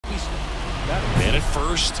And at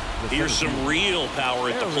first, here's some real power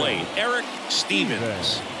at the plate. Eric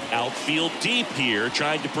Stevens. Outfield deep here,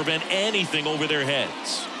 trying to prevent anything over their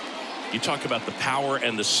heads. You talk about the power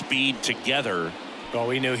and the speed together. Well,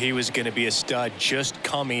 we knew he was going to be a stud just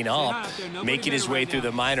coming up, making his way through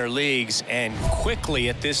the minor leagues, and quickly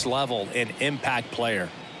at this level, an impact player.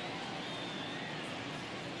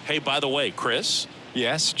 Hey, by the way, Chris.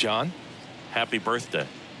 Yes, John. Happy birthday.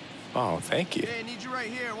 Oh, thank you. Hey, I need you right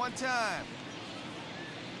here, one time.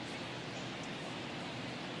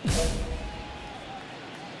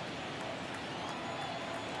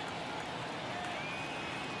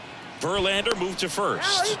 Verlander moved to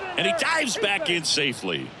first, and he dives back in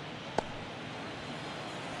safely.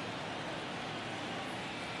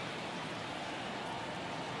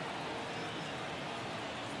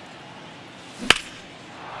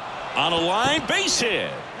 On a line, base hit.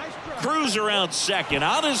 Cruz around second,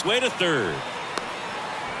 on his way to third.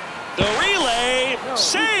 The relay,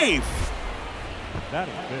 safe.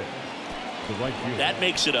 That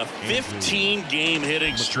makes it a 15-game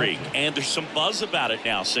hitting streak, and there's some buzz about it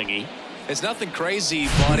now, Singy. It's nothing crazy,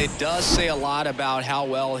 but it does say a lot about how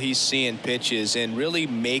well he's seeing pitches and really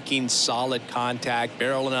making solid contact,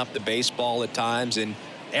 barreling up the baseball at times, and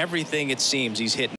everything it seems he's hitting.